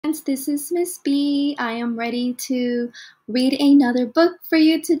friends, this is Miss B. I am ready to read another book for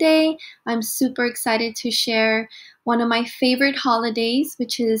you today. I'm super excited to share one of my favorite holidays,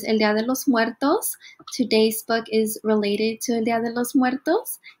 which is El Día de los Muertos. Today's book is related to El Día de los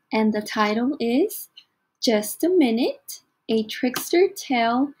Muertos, and the title is Just a Minute, A Trickster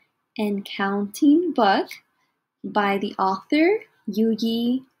Tale and Counting Book by the author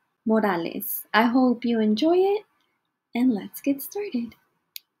Yuyi Morales. I hope you enjoy it, and let's get started.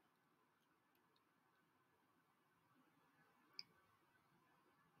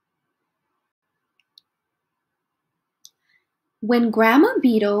 When Grandma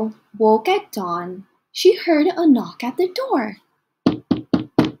Beetle woke at dawn, she heard a knock at the door.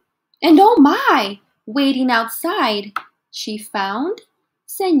 And oh my, waiting outside, she found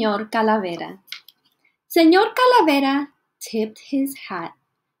Señor Calavera. Señor Calavera tipped his hat.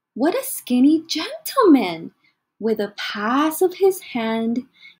 What a skinny gentleman! With a pass of his hand,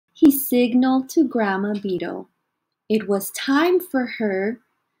 he signaled to Grandma Beetle. It was time for her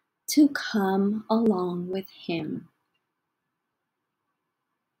to come along with him.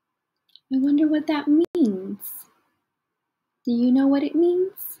 I wonder what that means. Do you know what it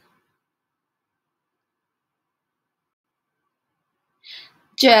means?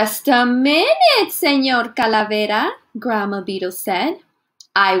 Just a minute, Señor Calavera, Grandma Beetle said.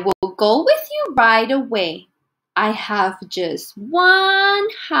 I will go with you right away. I have just one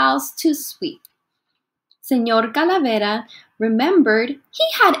house to sweep. Señor Calavera remembered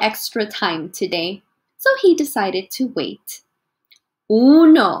he had extra time today, so he decided to wait.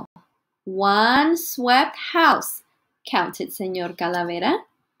 Uno. One swept house, counted Señor Calavera,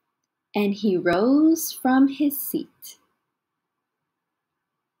 and he rose from his seat.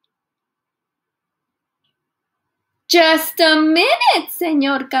 Just a minute,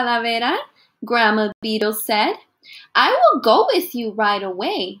 Señor Calavera, Grandma Beetle said. I will go with you right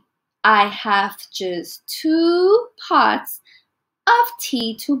away. I have just 2 pots of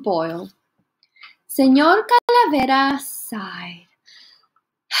tea to boil. Señor Calavera sighed.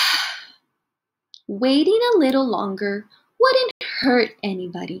 Waiting a little longer wouldn't hurt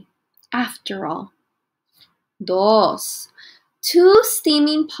anybody, after all. 2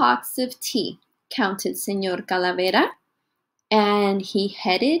 steaming pots of tea, counted Señor Calavera, and he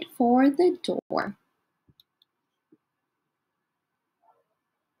headed for the door.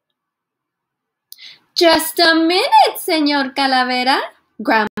 Just a minute, Señor Calavera,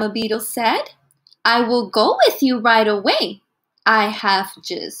 Grandma Beetle said. I will go with you right away. I have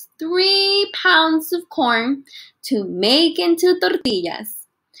just 3 pounds of corn to make into tortillas.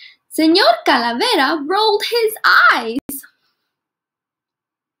 Señor Calavera rolled his eyes.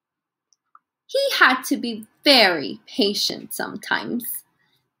 He had to be very patient sometimes.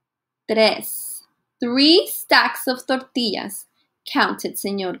 3 stacks of tortillas, counted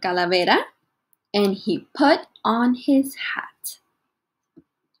Señor Calavera, and he put on his hat.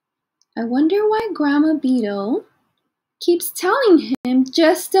 I wonder why Grandma Beetle keeps telling him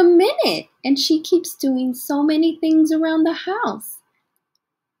just a minute, and she keeps doing so many things around the house.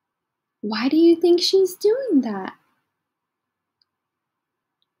 Why do you think she's doing that?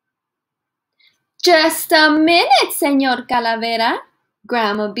 Just a minute, Señor Calavera,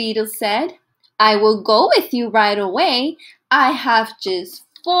 Grandma Beetle said. I will go with you right away. I have just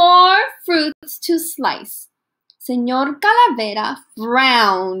 4 fruits to slice. Señor Calavera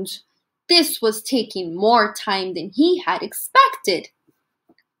frowned. This was taking more time than he had expected.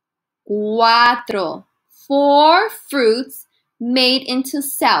 4 fruits made into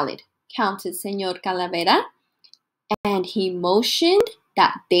salad, counted Señor Calavera, and he motioned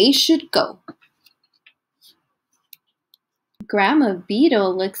that they should go. Grandma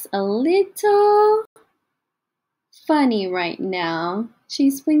Beetle looks a little funny right now.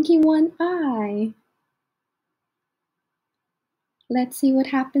 She's blinking one eye. Let's see what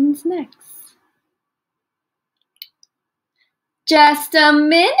happens next. Just a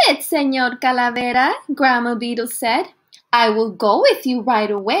minute, Señor Calavera, Grandma Beetle said. I will go with you right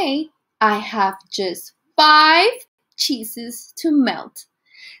away. I have just 5 cheeses to melt.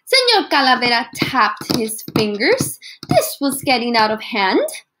 Señor Calavera tapped his fingers. This was getting out of hand.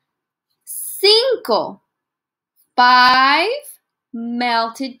 5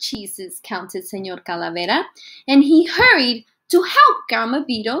 melted cheeses, counted Señor Calavera, and he hurried to help Grandma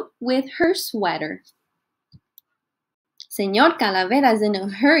Beetle with her sweater. Señor Calavera is in a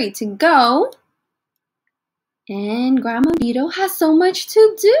hurry to go, and Grandma Beetle has so much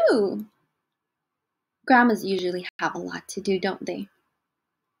to do. Grandmas usually have a lot to do, don't they?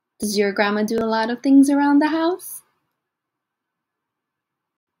 Does your grandma do a lot of things around the house?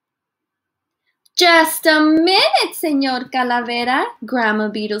 Just a minute, Señor Calavera, Grandma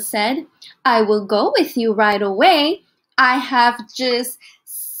Beetle said. I will go with you right away. I have just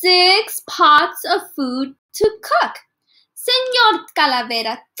 6 pots of food to cook. Señor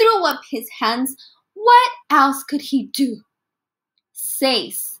Calavera threw up his hands. What else could he do?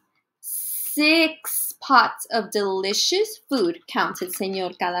 6 pots of delicious food, counted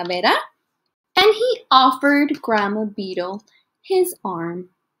Señor Calavera, and he offered Grandma Beetle his arm.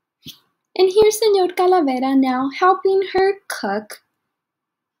 And here's Señor Calavera now helping her cook.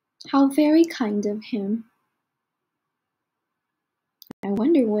 How very kind of him. I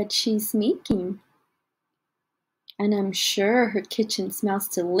wonder what she's making. And I'm sure her kitchen smells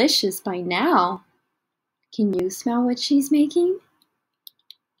delicious by now. Can you smell what she's making?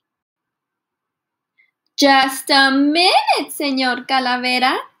 Just a minute, Señor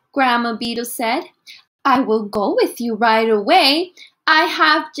Calavera, Grandma Beetle said. I will go with you right away. I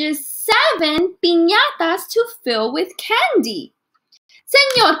have just 7 piñatas to fill with candy.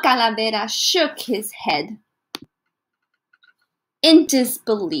 Señor Calavera shook his head in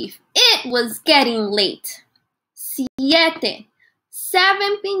disbelief. It was getting late. 7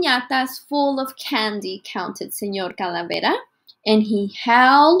 piñatas full of candy, counted Señor Calavera, and he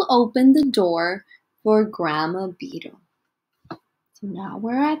held open the door for Grandma Beetle. So now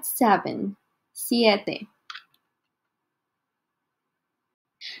we're at 7. 7.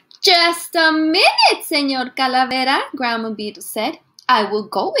 Just a minute, Señor Calavera, Grandma Beetle said. I will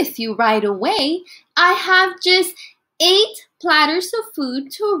go with you right away. I have just 8 platters of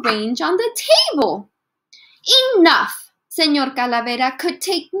food to arrange on the table. Enough! Señor Calavera could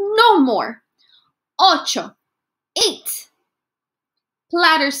take no more. 8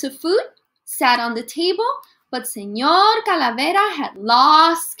 platters of food sat on the table, but Señor Calavera had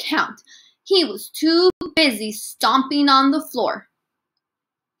lost count. He was too busy stomping on the floor.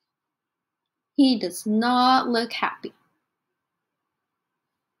 He does not look happy.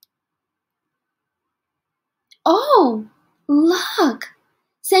 Oh, look!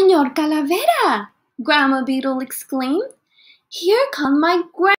 Señor Calavera! Grandma Beetle exclaimed. Here come my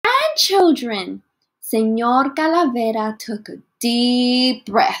grandchildren. Señor Calavera took a deep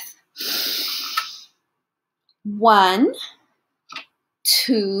breath. 1,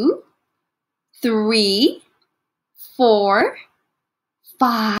 2, 3, 4,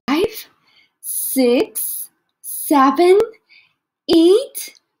 5, 6, 7,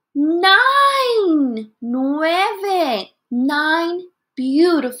 8, 9. 9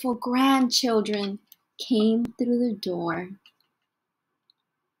 beautiful grandchildren came through the door.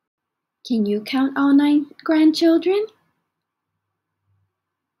 Can you count all 9 grandchildren?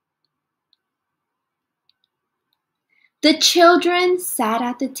 The children sat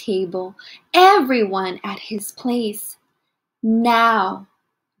at the table, everyone at his place. Now,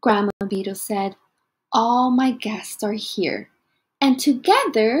 Grandma Beetle said, all my guests are here, and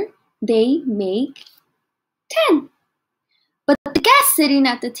together they make 10. But the guests sitting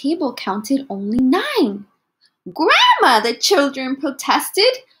at the table counted only 9. Grandma, the children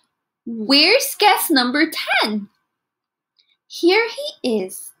protested. Where's guest number 10? Here he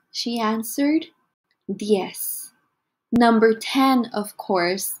is, she answered. 10. Number 10, of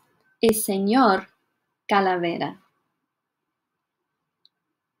course, is Señor Calavera.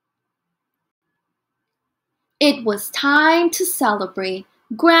 It was time to celebrate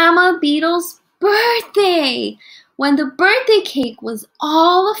Grandma Beetle's birthday. When the birthday cake was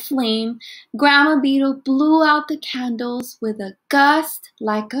all aflame, Grandma Beetle blew out the candles with a gust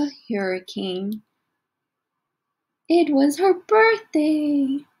like a hurricane. It was her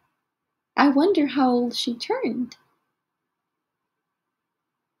birthday. I wonder how old she turned.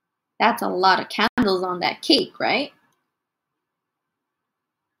 That's a lot of candles on that cake, right?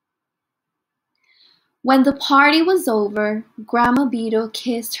 When the party was over, Grandma Beetle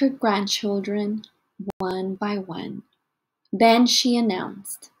kissed her grandchildren one by one. Then she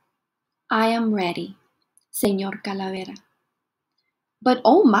announced, I am ready, Señor Calavera. But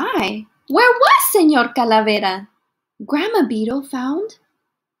oh my, where was Señor Calavera? Grandma Beetle found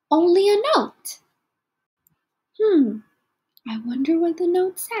only a note. I wonder what the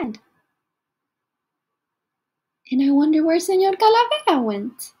note said. And I wonder where Señor Calavera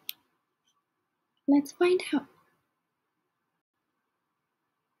went. Let's find out.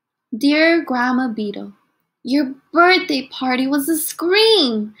 Dear Grandma Beetle, your birthday party was a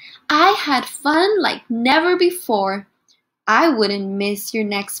scream. I had fun like never before. I wouldn't miss your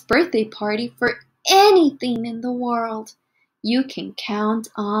next birthday party for anything in the world. You can count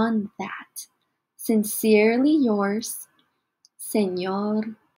on that. Sincerely yours,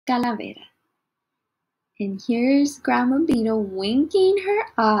 Señor Calavera. And here's Grandma Beetle winking her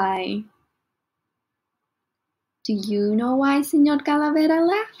eye. Do you know why Señor Calavera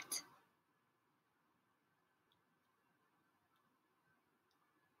left?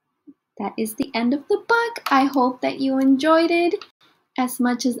 That is the end of the book. I hope that you enjoyed it as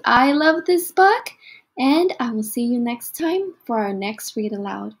much as I love this book, and I will see you next time for our next read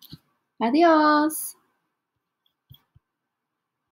aloud. Adios!